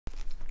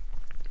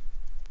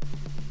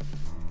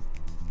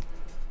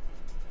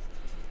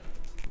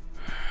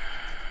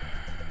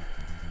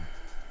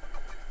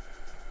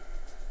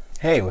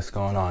Hey, what's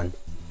going on?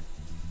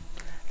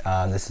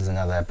 This is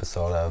another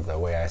episode of The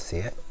Way I See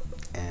It,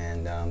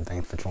 and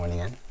thanks for joining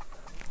in.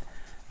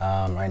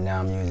 Right now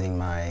I'm using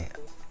my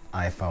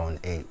iPhone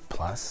 8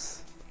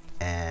 Plus,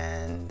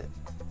 and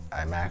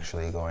I'm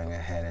actually going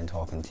ahead and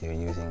talking to you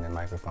using the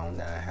microphone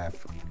that I have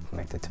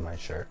connected to my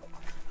shirt.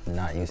 I'm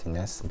not using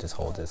this, I just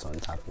hold this on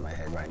top of my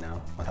head right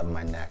now, on top of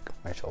my neck,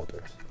 my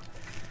shoulders.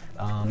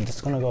 I'm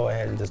just going to go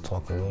ahead and just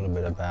talk a little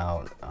bit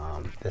about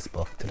this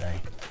book today.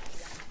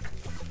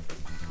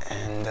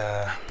 And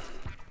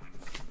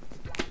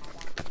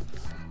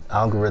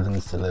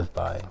Algorithms to Live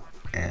By.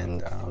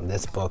 And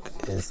this book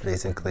is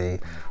basically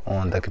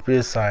on the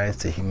computer science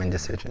to human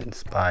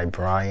decisions by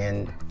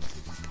Brian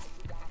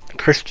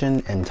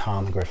Christian and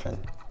Tom Griffin.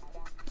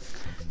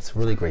 It's a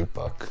really great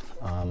book.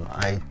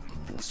 I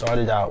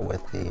started out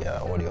with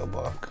the audio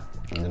book,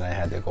 and then I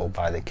had to go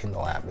buy the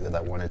Kindle app because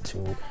I wanted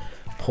to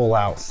pull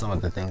out some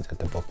of the things that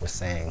the book was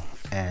saying.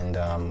 And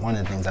one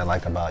of the things I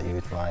like about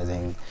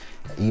utilizing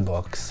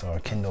ebooks or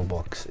Kindle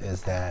books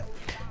is that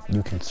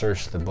you can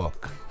search the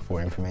book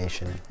for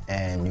information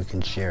and you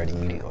can share it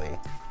immediately.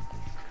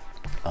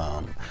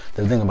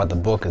 The thing about the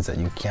book is that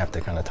you have to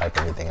kind of type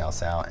everything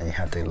else out, and you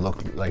have to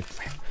look like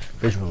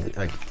visually,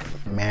 like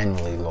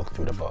manually look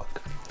through the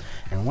book.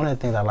 And one of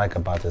the things I like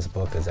about this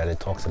book is that it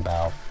talks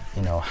about,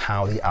 you know,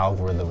 how the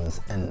algorithms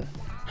and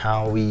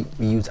how we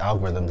use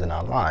algorithms in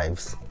our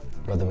lives,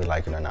 whether we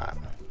like it or not.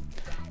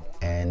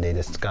 And they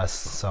discuss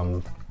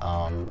some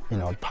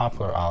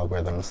popular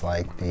algorithms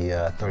like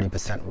the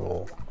 30%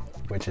 rule,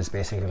 which is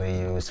basically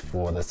used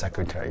for the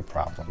secretary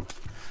problem.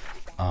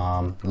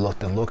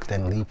 The look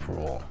then leap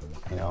rule.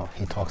 You know,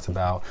 he talks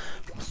about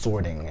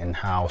sorting and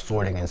how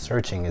sorting and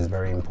searching is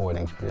very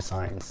important in computer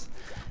science.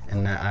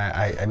 And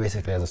I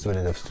basically, as a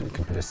student of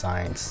computer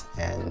science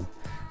and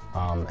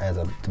as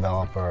a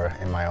developer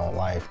in my own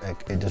life,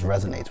 it just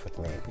resonates with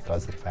me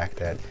because of the fact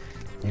that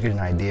you get an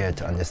idea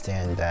to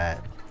understand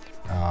that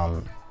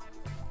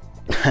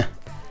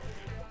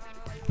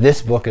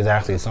this book is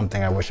actually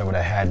something I wish I would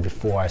have had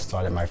before I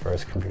started my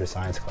first computer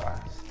science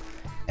class.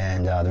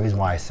 And the reason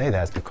why I say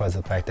that is because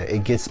of the fact that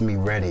it gets me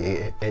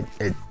ready.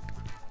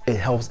 It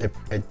helps,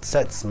 it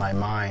sets my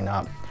mind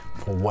up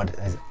for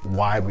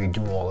why we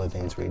do all the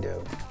things we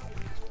do.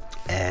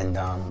 And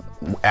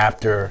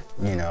after,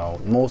 you know,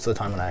 most of the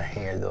time when I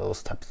hear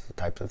those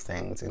types of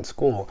things in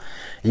school,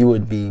 you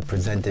would be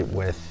presented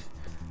with,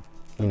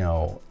 you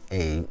know,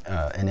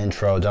 an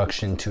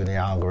introduction to the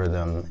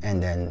algorithm,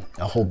 and then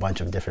a whole bunch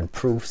of different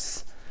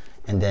proofs,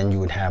 and then you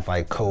would have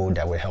like code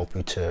that would help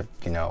you to,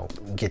 you know,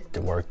 get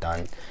the work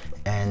done.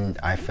 And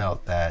I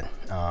felt that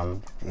the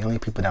only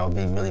people that would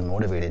be really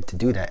motivated to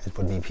do that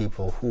would be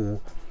people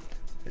who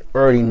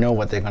already know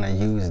what they're going to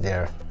use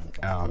their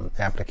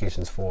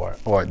applications for,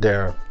 or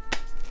their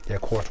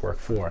coursework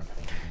for.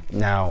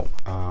 Now,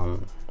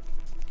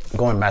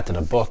 going back to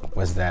the book,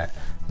 was that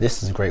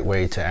this is a great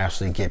way to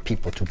actually get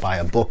people to buy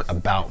a book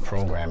about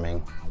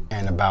programming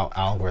and about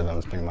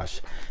algorithms, pretty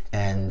much,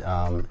 and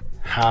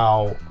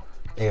how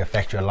they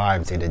affect your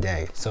lives day to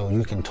day. So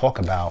you can talk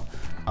about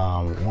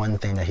one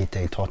thing that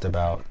they talked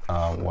about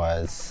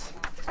was,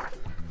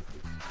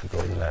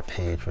 go to that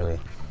page really,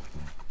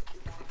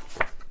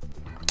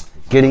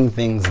 getting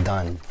things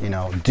done. You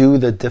know, do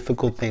the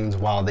difficult things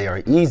while they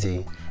are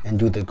easy, and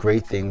do the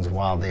great things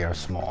while they are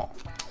small.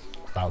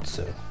 Lao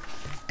Tzu.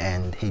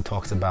 And he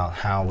talks about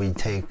how we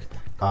take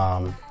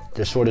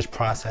the shortest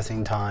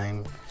processing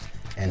time,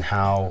 and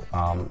how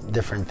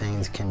different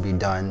things can be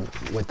done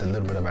with a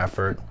little bit of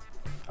effort.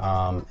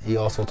 He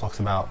also talks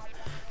about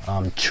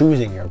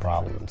choosing your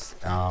problems.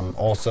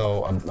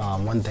 Also,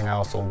 one thing I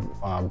also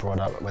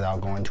brought up,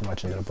 without going too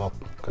much into the book,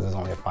 because it's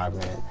only a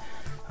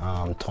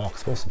 5-minute talk,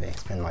 supposed to be,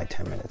 it's been like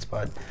 10 minutes,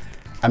 but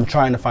I'm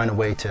trying to find a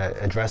way to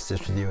address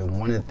this with you. And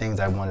one of the things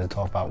I wanted to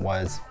talk about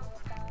was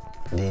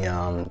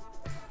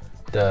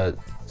the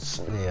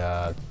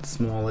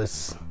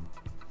smallest,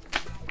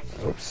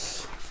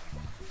 oops,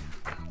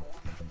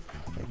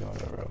 let me go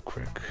there real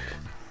quick.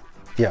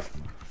 Yeah,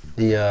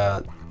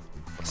 the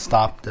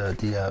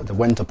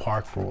when to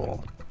park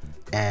rule.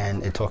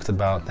 And it talks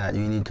about that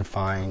you need to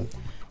find,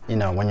 you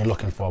know, when you're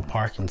looking for a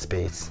parking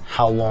space,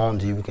 how long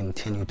do you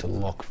continue to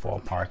look for a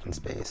parking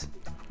space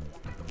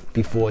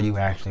before you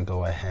actually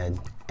go ahead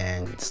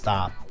and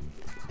stop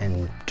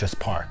and just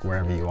park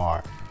wherever you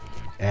are.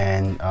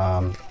 And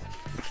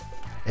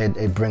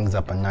it brings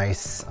up a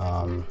nice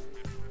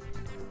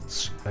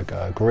like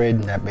a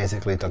grid that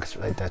basically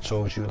that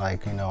shows you,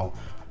 like, you know,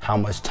 how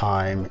much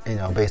time, you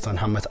know, based on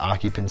how much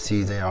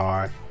occupancy they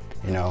are,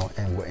 you know,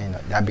 and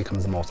that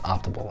becomes the most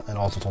optimal. And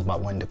also talks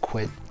about when to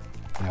quit,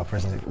 you know, for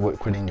instance,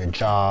 quitting your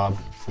job,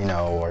 you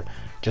know, or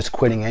just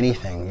quitting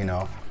anything, you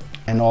know.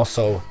 And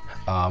also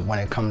when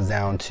it comes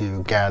down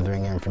to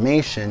gathering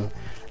information,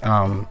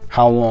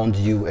 how long do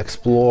you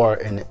explore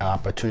an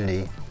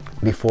opportunity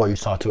before you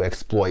start to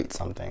exploit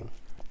something?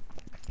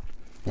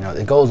 You know,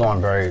 it goes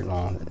on very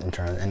long in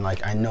terms, and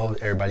like, I know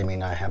everybody may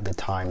not have the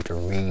time to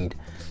read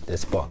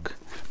this book,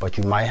 but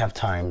you might have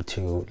time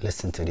to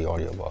listen to the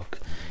audiobook.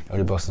 The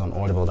audiobook is on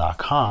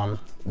audible.com,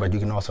 but you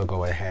can also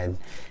go ahead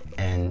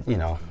and, you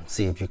know,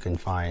 see if you can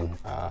find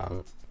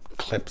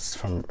clips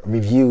from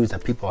reviews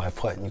that people have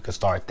put, and you can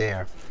start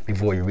there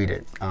before you read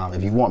it.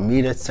 If you want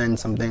me to send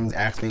some things,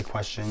 ask me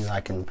questions,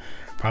 I can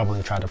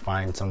probably try to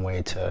find some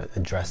way to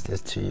address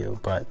this to you.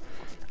 But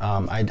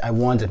I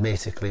wanted to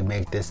basically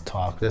make this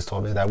talk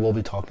because I will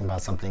be talking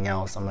about something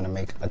else. I'm going to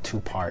make a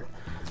 2-part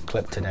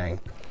clip today,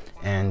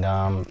 and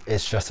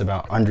it's just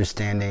about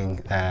understanding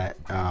that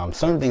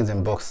some things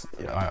in books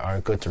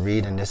are good to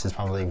read, and this is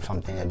probably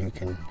something that you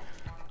can.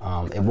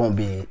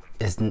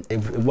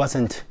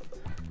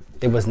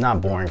 It was not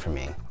boring for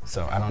me,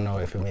 so I don't know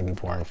if it may be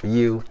boring for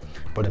you.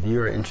 But if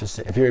you're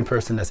a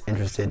person that's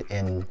interested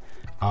in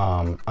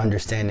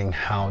understanding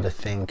how to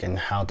think and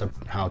how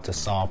to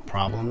solve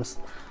problems,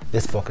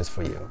 this book is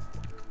for you.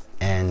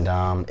 And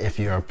if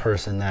you're a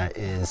person that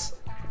is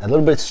a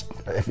little bit,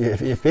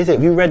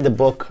 if you read the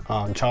book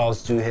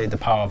Charles Duhigg, The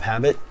Power of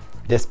Habit,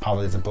 this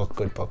probably is a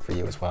good book for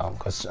you as well,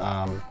 because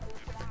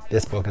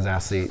this book is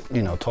actually,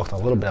 you know, talked a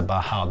little bit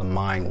about how the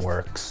mind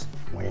works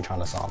when you're trying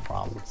to solve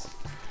problems.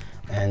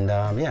 And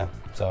yeah,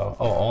 so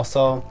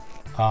also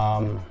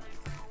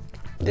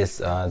this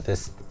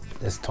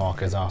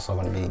talk is also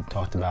going to be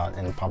talked about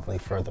in probably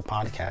further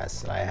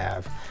podcasts that I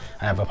have.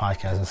 I have a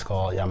podcast that's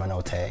called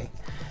Yamanote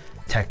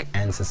Tech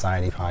and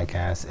Society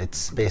Podcast.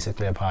 It's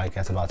basically a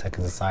podcast about tech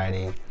and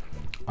society.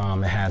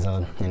 It has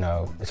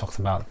it talks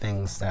about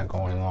things that are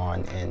going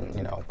on in,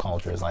 you know,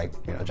 cultures like,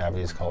 you know,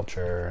 Japanese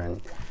culture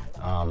and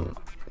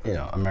you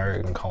know,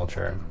 American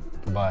culture.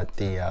 But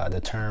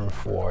the term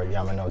for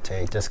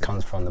Yamanote just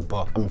comes from the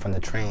book, from the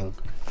train,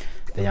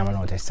 the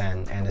Yamanote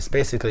Sen, and it's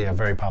basically a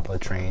very popular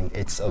train.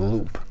 It's a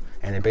loop,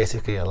 and it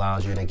basically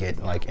allows you to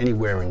get like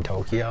anywhere in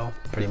Tokyo,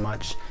 pretty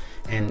much.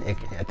 And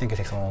I think it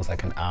takes almost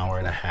like an hour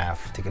and a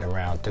half to get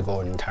around, to go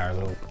an entire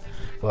loop.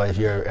 But if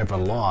you're ever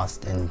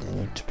lost in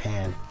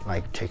Japan,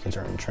 like taking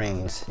certain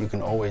trains, you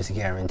can always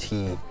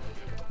guarantee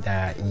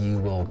that you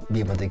will be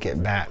able to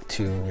get back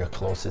to your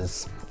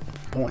closest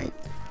point,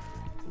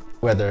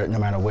 no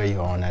matter where you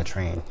are on that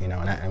train, you know.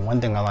 And one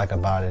thing I like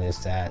about it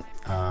is that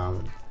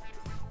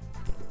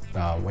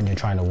when you're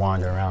trying to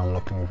wander around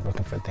looking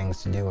for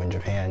things to do in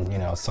Japan, you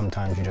know,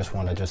 sometimes you just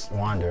want to just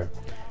wander.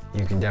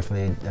 You can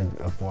definitely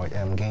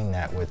gain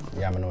that with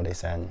Yamanote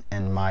Sen.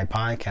 And my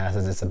podcast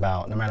is just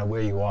about, no matter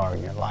where you are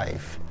in your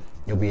life,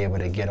 you'll be able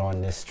to get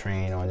on this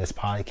train, on this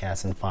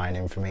podcast, and find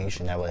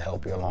information that will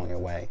help you along your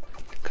way.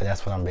 Because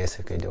that's what I'm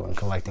basically doing,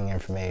 collecting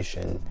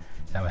information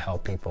that will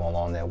help people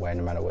along their way,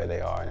 no matter where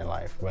they are in their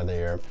life. Whether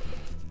you're,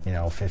 you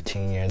know,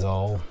 15 years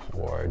old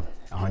or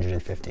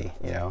 150,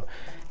 you know,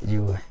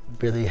 you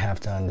really have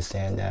to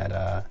understand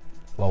that.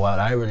 Well, what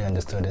I really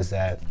understood is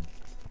that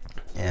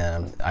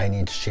I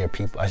need to share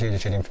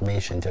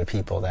information to the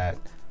people that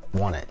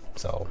want it.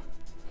 So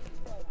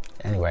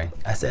anyway,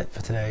 that's it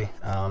for today.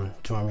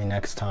 Join me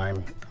next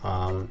time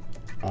on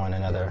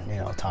another, you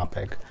know,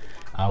 topic.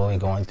 I will be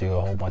going through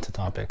a whole bunch of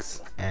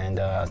topics, and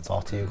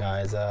talk to you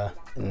guys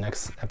in the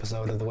next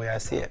episode of The Way I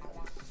See It.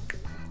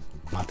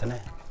 Matane.